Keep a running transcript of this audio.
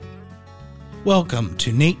Welcome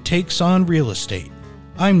to Nate Takes on Real Estate.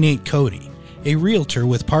 I'm Nate Cody, a realtor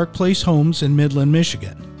with Park Place Homes in Midland,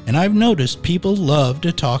 Michigan, and I've noticed people love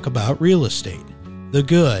to talk about real estate, the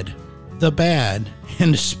good, the bad,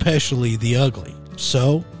 and especially the ugly.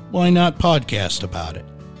 So, why not podcast about it?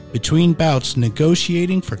 Between bouts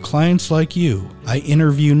negotiating for clients like you, I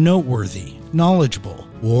interview noteworthy, knowledgeable,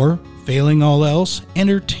 or, failing all else,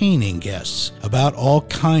 entertaining guests about all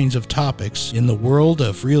kinds of topics in the world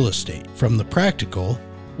of real estate. From the practical,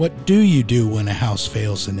 what do you do when a house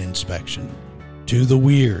fails an inspection, to the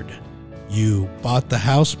weird, you bought the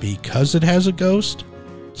house because it has a ghost?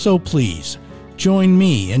 So please, join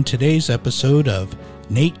me in today's episode of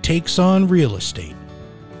Nate Takes on Real Estate.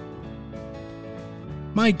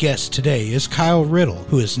 My guest today is Kyle Riddle,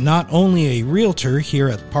 who is not only a realtor here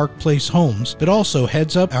at Park Place Homes, but also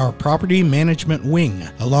heads up our property management wing,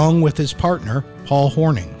 along with his partner, Paul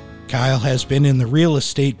Horning. Kyle has been in the real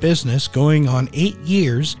estate business going on 8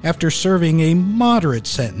 years after serving a moderate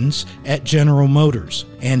sentence at General Motors,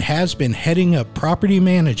 and has been heading up property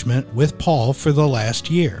management with Paul for the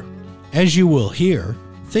last year. As you will hear,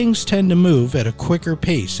 things tend to move at a quicker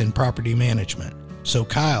pace in property management. So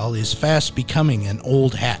Kyle is fast becoming an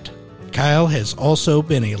old hat. Kyle has also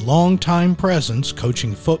been a long-time presence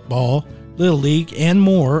coaching football, Little League, and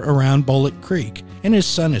more around Bullet Creek, and his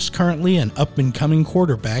son is currently an up-and-coming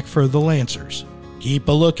quarterback for the Lancers. Keep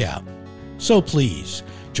a lookout. So please,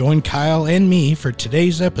 join Kyle and me for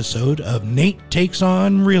today's episode of Nate Takes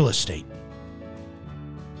on Real Estate.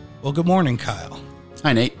 Well, good morning, Kyle.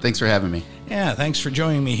 Hi, Nate. Thanks for having me. Yeah, thanks for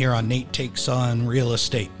joining me here on Nate Takes on Real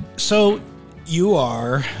Estate. So, you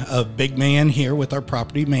are a big man here with our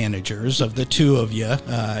property managers. Of the two of you,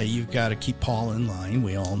 you've got to keep Paul in line,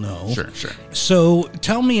 we all know. Sure. So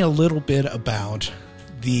tell me a little bit about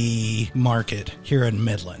the market here in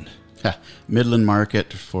Midland. Midland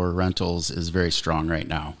market for rentals is very strong right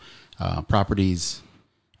now. Properties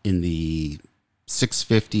in the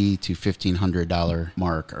 $650 to $1,500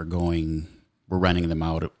 mark are going, we're renting them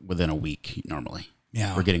out within a week normally.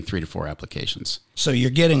 Yeah. We're getting 3 to 4 applications. So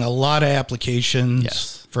you're getting a lot of applications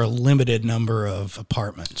Yes. for a limited number of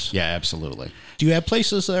apartments. Yeah, absolutely. Do you have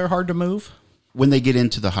places that are hard to move? When they get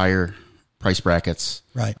into the higher price brackets,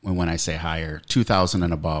 Right. when I say higher, 2,000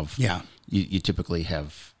 and above, Yeah. you typically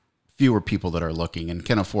have fewer people that are looking and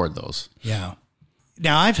can afford those. Yeah.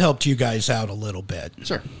 Now, I've helped you guys out a little bit.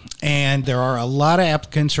 Sure. And there are a lot of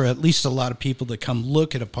applicants, or at least a lot of people that come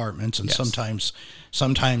look at apartments, and Yes.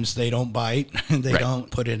 sometimes they don't bite. They Right. don't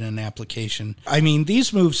put in an application. I mean,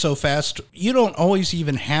 these move so fast, you don't always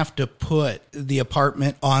even have to put the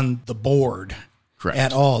apartment on the board. Correct.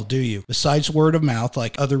 At all, do you? Besides word of mouth,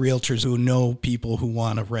 like other realtors who know people who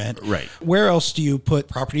want to rent. Right. Where else do you put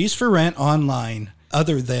properties for rent online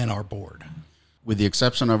other than our board? With the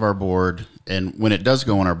exception of our board, and when it does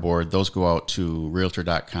go on our board, those go out to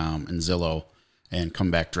Realtor.com and Zillow and come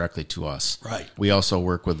back directly to us. Right. We also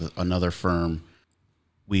work with another firm.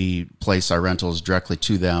 We place our rentals directly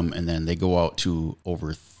to them, and then they go out to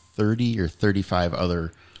over 30 or 35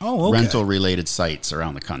 other rental-related sites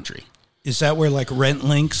around the country. Is that where like Rent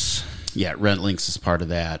Links? Yeah, RentLinks is part of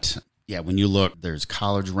that. Yeah, when you look, there's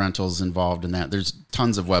college rentals involved in that. There's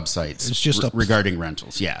tons of websites It's just regarding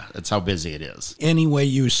rentals. Yeah, that's how busy it is. Any way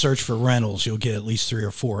you search for rentals, you'll get at least 3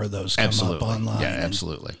 or 4 of those come up online. Yeah,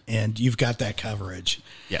 absolutely. And you've got that coverage.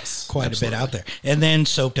 Yes. Quite absolutely. a bit out there. And then,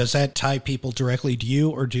 so does that tie people directly to you,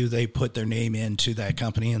 or do they put their name into that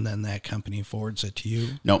company and then that company forwards it to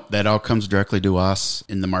you? Nope, that all comes directly to us.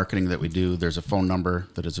 In the marketing that we do, there's a phone number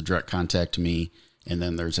that is a direct contact to me, and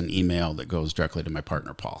then there's an email that goes directly to my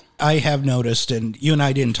partner, Paul. I have noticed, and you and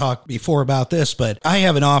I didn't talk before about this, but I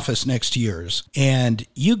have an office next to yours, and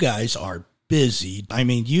you guys are busy. I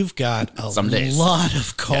mean, you've got a lot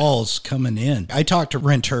of calls coming in. I talk to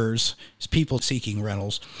renters, people seeking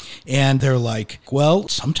rentals, and they're like, well,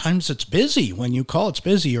 sometimes it's busy. When you call, it's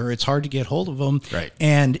busy, or it's hard to get hold of them. Right.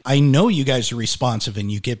 And I know you guys are responsive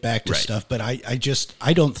and you get back to Right. stuff, but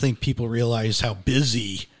I don't think people realize how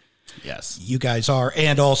busy Yes. you guys are,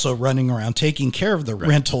 and also running around taking care of the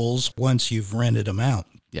rentals once you've rented them out.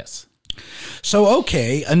 Yes. So,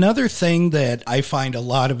 okay, another thing that I find a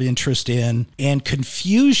lot of interest in and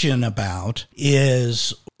confusion about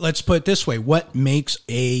is, let's put it this way, what makes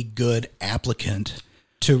a good applicant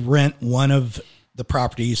to rent one of the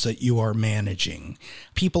properties that you are managing?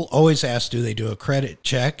 People always ask, do they do a credit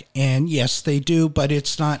check? And yes, they do, but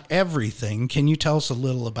it's not everything. Can you tell us a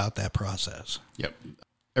little about that process? Yep.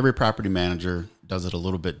 Every property manager does it a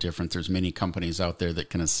little bit different. There's many companies out there that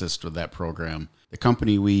can assist with that program. The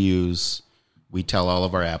company we use, we tell all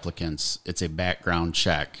of our applicants it's a background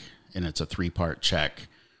check, and it's a 3-part check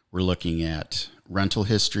we're looking at rental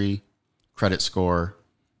history, credit score,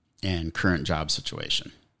 and current job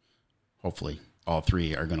situation. Hopefully all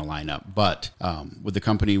three are going to line up. But with the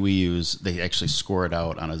company we use, they actually score it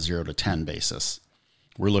out on a 0 to 10 basis.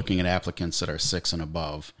 We're looking at applicants that are 6 and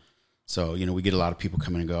above. So, we get a lot of people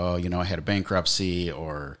come in and go, oh, I had a bankruptcy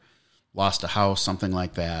or lost a house, something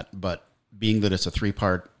like that. But being that it's a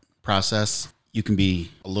 3-part process, you can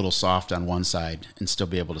be a little soft on one side and still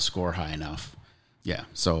be able to score high enough. Yeah,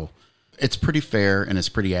 so it's pretty fair and it's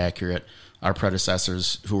pretty accurate. Our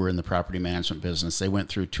predecessors who were in the property management business, they went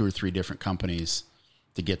through 2 or 3 different companies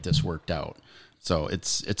to get this worked out. So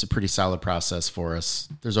it's a pretty solid process for us.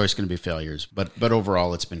 There's always going to be failures, but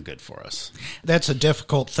overall it's been good for us. That's a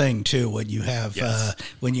difficult thing too when you have Yes.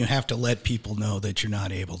 when you have to let people know that you're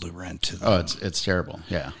not able to rent to them. Oh, it's terrible.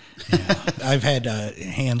 Yeah. Yeah. I've had to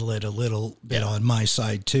handle it a little bit on my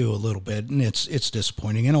side too, a little bit, and it's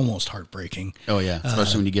disappointing and almost heartbreaking. Oh yeah,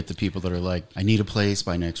 especially when you get the people that are like, I need a place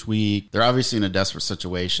by next week. They're obviously in a desperate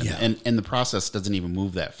situation, Yeah. and the process doesn't even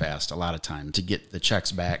move that fast. A lot of time to get the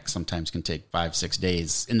checks back sometimes can take 5-6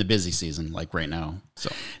 days in the busy season, like right now.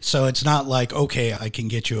 So it's not like, okay, I can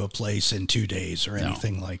get you a place in 2 days or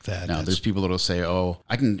anything like that. No, there's people that will say, oh,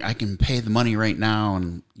 I can pay the money right now,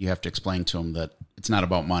 and you have to explain to them that it's not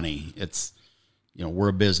about money. It's, we're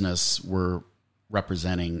a business. We're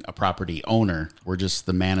representing a property owner. We're just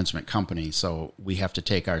the management company. So we have to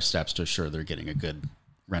take our steps to assure they're getting a good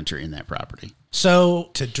renter in that property.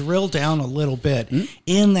 So to drill down a little bit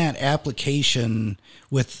in that application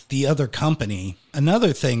with the other company,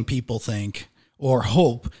 another thing people think or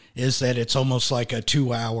hope is that it's almost like a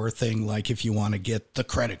 2-hour thing, like if you want to get the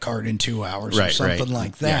credit card in 2 hours or something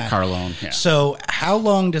like that. Yeah, car loan. Yeah. So how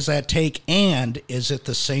long does that take, and is it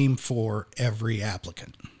the same for every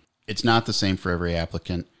applicant? It's not the same for every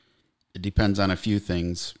applicant. It depends on a few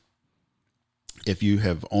things. If you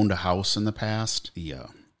have owned a house in the past, the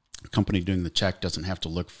company doing the check doesn't have to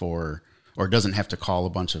look for or doesn't have to call a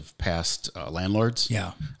bunch of past landlords.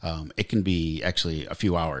 Yeah. It can be actually a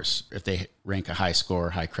few hours. If they rank a high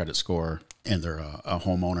score, high credit score, and they're a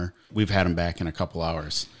homeowner, we've had them back in a couple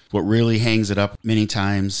hours. What really hangs it up many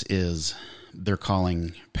times is they're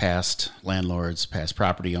calling past landlords, past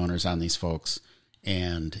property owners on these folks,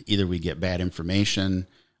 and either we get bad information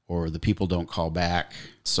or the people don't call back.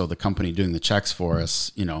 So the company doing the checks for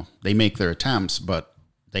us, they make their attempts, but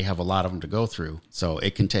they have a lot of them to go through. So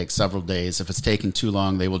it can take several days. If it's taking too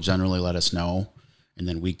long, they will generally let us know. And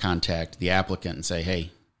then we contact the applicant and say,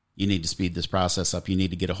 hey, you need to speed this process up. You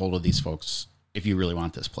need to get a hold of these folks if you really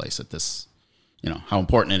want this place at this, how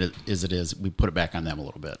important it is. We put it back on them a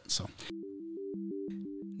little bit. So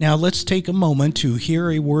Now let's take a moment to hear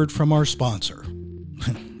a word from our sponsor.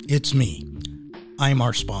 It's me. I'm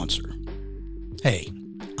our sponsor. Hey,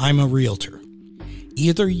 I'm a realtor.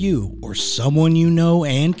 Either you or someone you know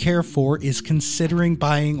and care for is considering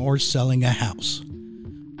buying or selling a house.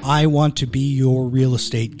 I want to be your real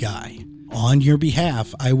estate guy. On your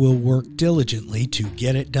behalf, I will work diligently to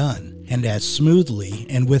get it done, and as smoothly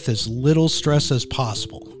and with as little stress as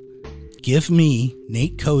possible. Give me,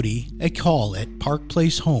 Nate Cody, a call at Park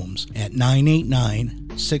Place Homes at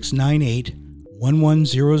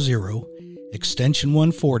 989-698-1100, extension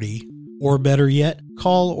 140, or better yet,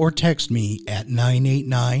 call or text me at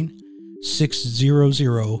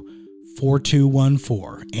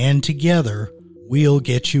 989-600-4214, and together we'll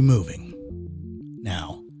get you moving.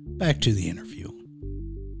 Now, back to the interview.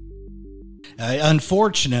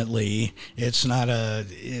 Unfortunately, it's not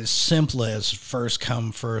as simple as first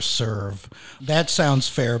come, first serve. That sounds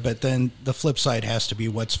fair, but then the flip side has to be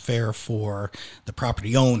what's fair for the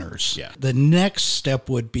property owners. Yeah. The next step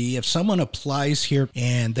would be if someone applies here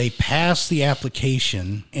and they pass the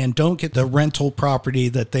application and don't get the rental property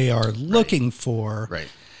that they are looking for, right.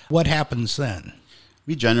 What happens then?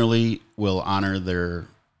 We generally will honor their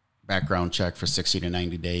background check for 60 to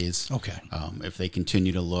 90 days. Okay. If they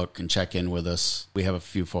continue to look and check in with us, we have a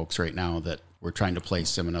few folks right now that we're trying to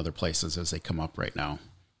place them in other places as they come up right now.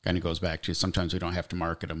 Kind of goes back to sometimes we don't have to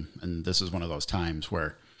market them. And this is one of those times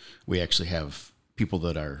where we actually have people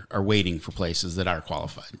that are waiting for places that are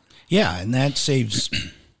qualified. Yeah, and that saves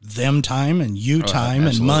them time and you time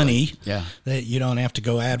and money. Yeah. That you don't have to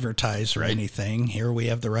go advertise or anything. Here we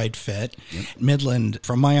have the right fit. Yep. Midland,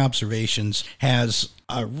 from my observations, has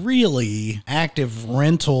a really active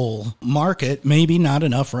rental market, maybe not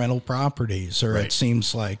enough rental properties, or it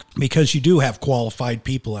seems like, because you do have qualified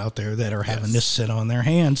people out there that are having this sit on their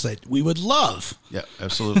hands that we would love. Yeah,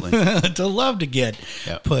 absolutely. to love to get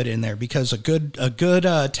put in there, because a good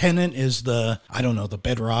tenant is the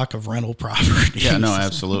bedrock of rental properties. Yeah, no,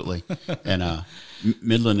 absolutely. And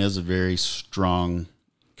Midland is a very strong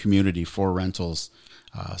community for rentals.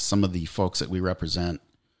 Some of the folks that we represent,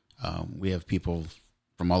 we have people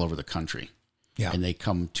from all over the country. Yeah. And they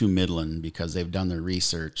come to Midland because they've done their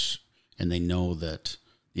research and they know that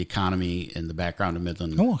the economy in the background of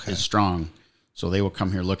Midland is strong. So they will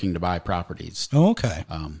come here looking to buy properties. Oh, okay.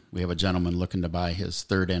 We have a gentleman looking to buy his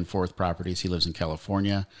third and fourth properties. He lives in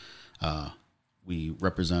California. We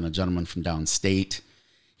represent a gentleman from downstate.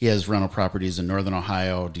 He has rental properties in Northern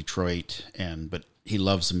Ohio, Detroit, but he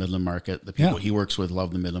loves the Midland market. The people he works with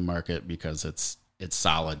love the Midland market because it's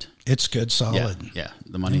solid. It's good, solid. Yeah.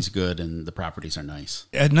 The money's good and the properties are nice.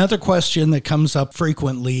 Another question that comes up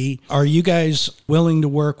frequently, are you guys willing to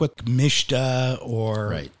work with MSHDA or...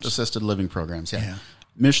 Right, assisted living programs, yeah.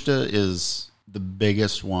 MSHDA is the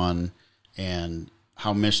biggest one, and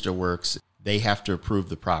how MSHDA works, they have to approve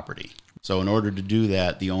the property. So in order to do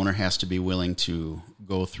that, the owner has to be willing to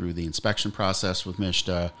go through the inspection process with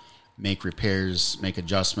MSHDA, make repairs, make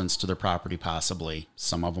adjustments to their property possibly.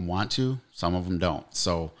 Some of them want to, some of them don't.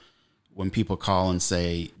 So when people call and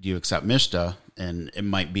say, do you accept MSHDA? And it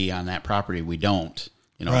might be on that property, we don't.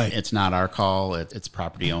 It's not our call, it's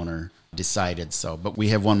property owner decided. So, but we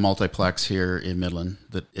have one multiplex here in Midland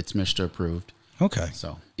that it's MSHDA approved. Okay.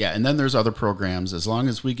 So, yeah, and then there's other programs. As long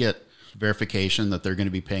as we get verification that they're going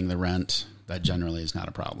to be paying the rent, that generally is not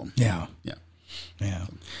a problem. Yeah. Yeah. Yeah.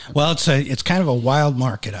 Well, it's kind of a wild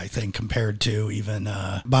market, I think, compared to even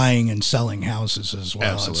buying and selling houses as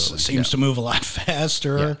well. Absolutely. It seems to move a lot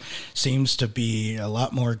faster. Yeah. Seems to be a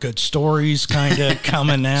lot more good stories kind of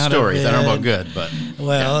coming out stories. of it. I don't know about good, but...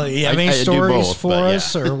 Well, you have any stories for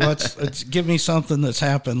us? Or give me something that's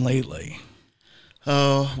happened lately.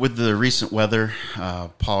 Oh, with the recent weather,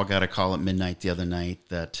 Paul got a call at midnight the other night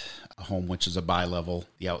that a home, which is a bi-level,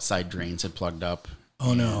 the outside drains had plugged up.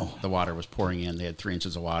 Oh, no. The water was pouring in. They had 3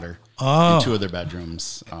 inches of water in 2 of their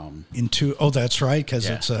bedrooms. That's right, because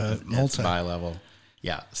it's a multi. Bi-level.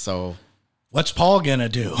 Yeah, so... What's Paul going to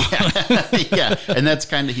do? Yeah, and that's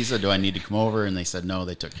kind of... He said, do I need to come over? And they said, no,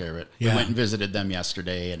 they took care of it. Yeah. We went and visited them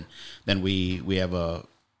yesterday, and then we have a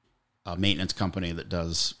maintenance company that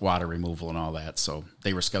does water removal and all that, so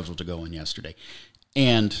they were scheduled to go in yesterday.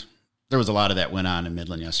 And... there was a lot of that went on in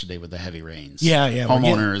Midland yesterday with the heavy rains. Yeah.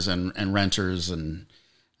 Homeowners and renters, and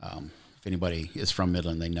if anybody is from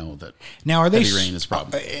Midland, they know that now heavy rain is a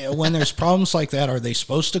problem. When there's problems like that, are they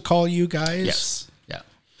supposed to call you guys? Yes. Yeah.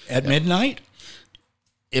 At midnight?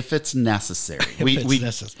 If it's necessary.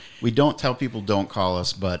 We don't tell people don't call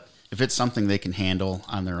us, but if it's something they can handle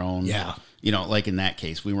on their own. Yeah. Like in that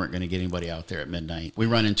case, we weren't going to get anybody out there at midnight. We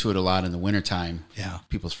run into it a lot in the wintertime. Yeah.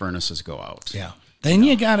 People's furnaces go out. Yeah. Then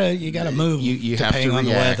you gotta move. You have to react. On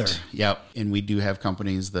the weather. Yep, and we do have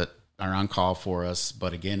companies that are on call for us.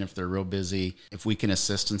 But again, if they're real busy, if we can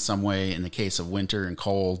assist in some way, in the case of winter and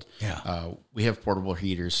cold, we have portable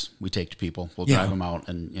heaters. We take to people. We'll drive them out,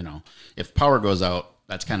 and if power goes out,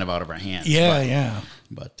 that's kind of out of our hands.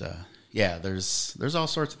 But there's all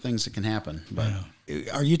sorts of things that can happen. But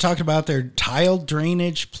are you talking about their tile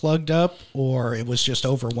drainage plugged up, or it was just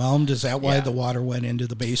overwhelmed? Is that why the water went into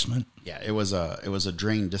the basement? Yeah, it was a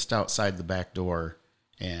drain just outside the back door,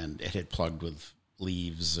 and it had plugged with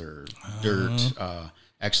leaves or dirt.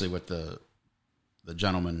 Actually, what the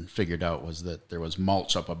gentleman figured out was that there was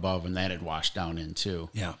mulch up above, and that had washed down in too.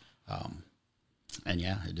 Yeah.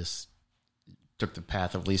 It just took the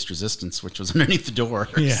path of least resistance, which was underneath the door.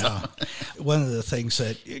 Yeah. So. One of the things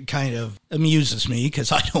that kind of amuses me,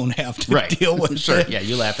 because I don't have to deal with Sure. it. Yeah,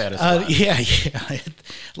 you laugh at us. Yeah.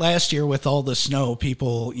 Last year with all the snow,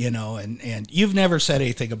 people, and you've never said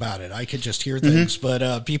anything about it. I could just hear things,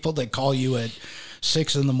 but people that call you at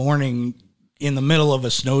 6 a.m. in the middle of a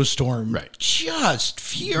snowstorm, just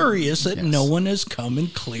furious that no one has come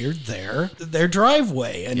and cleared their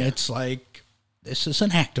driveway. And it's like, this is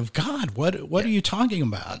an act of God. What are you talking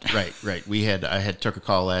about? Right. I had took a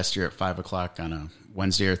call last year at 5:00 on a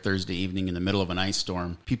Wednesday or Thursday evening in the middle of an ice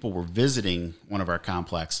storm. People were visiting one of our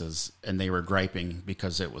complexes, and they were griping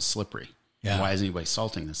because it was slippery. Yeah. Why isn't anybody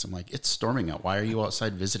salting this? I'm like, it's storming out. Why are you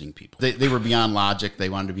outside visiting people? They were beyond logic. They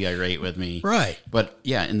wanted to be irate with me. Right. But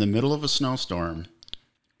yeah, in the middle of a snowstorm,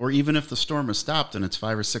 or even if the storm has stopped and it's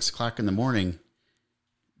 5 or 6 o'clock in the morning,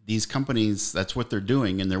 these companies, that's what they're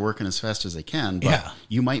doing, and they're working as fast as they can. But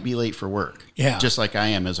you might be late for work. Yeah. Just like I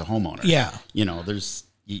am as a homeowner. Yeah.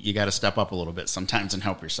 You got to step up a little bit sometimes and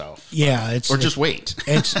help yourself. Yeah. Just wait.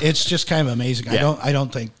 It's just kind of amazing. Yeah. I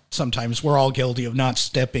don't think sometimes we're all guilty of not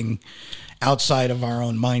stepping outside of our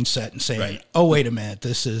own mindset and saying, oh, wait a minute,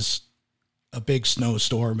 this is a big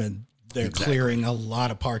snowstorm and they're clearing a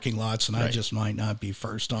lot of parking lots, and I just might not be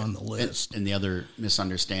first on the list. And the other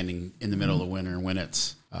misunderstanding in the middle of winter, when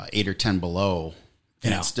it's 8 or 10 below,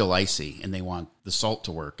 and it's still icy, and they want the salt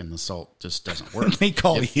to work, and the salt just doesn't work. They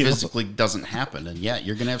call it you. physically doesn't happen, and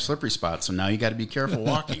you're going to have slippery spots. So now you got to be careful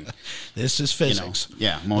walking. This is physics.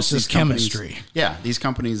 Most this is chemistry. Yeah, these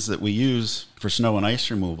companies that we use for snow and ice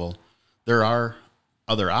removal, there are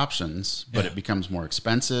other options, but it becomes more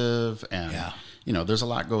expensive, and there's a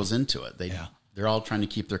lot goes into it. They're all trying to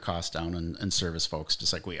keep their costs down and service folks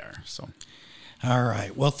just like we are. So, all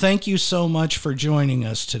right. Well, thank you so much for joining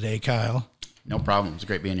us today, Kyle. No problem. It's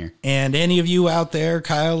great being here. And any of you out there,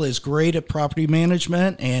 Kyle is great at property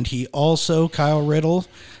management, and Kyle Riddle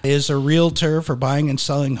is a realtor for buying and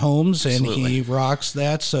selling homes, Absolutely. And he rocks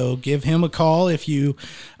that. So give him a call if you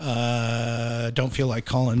don't feel like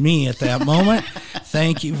calling me at that moment.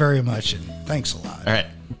 Thank you very much, and thanks a lot. All right.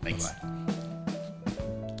 Thanks. Bye-bye.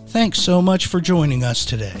 Thanks so much for joining us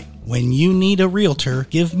today. When you need a realtor,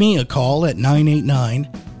 give me a call at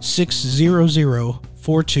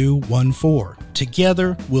 989-600-4214.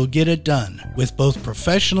 Together, we'll get it done with both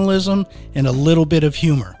professionalism and a little bit of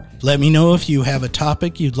humor. Let me know if you have a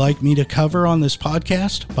topic you'd like me to cover on this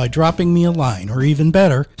podcast by dropping me a line, or even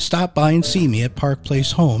better, stop by and see me at Park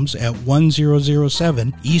Place Homes at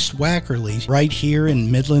 1007 East Wackerly, right here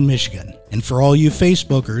in Midland, Michigan. And for all you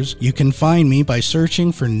Facebookers, you can find me by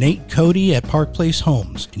searching for Nate Cody at Park Place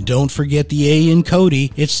Homes. And don't forget the A in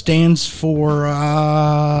Cody. It stands for,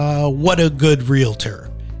 what a good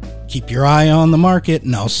realtor. Keep your eye on the market,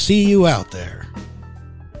 and I'll see you out there.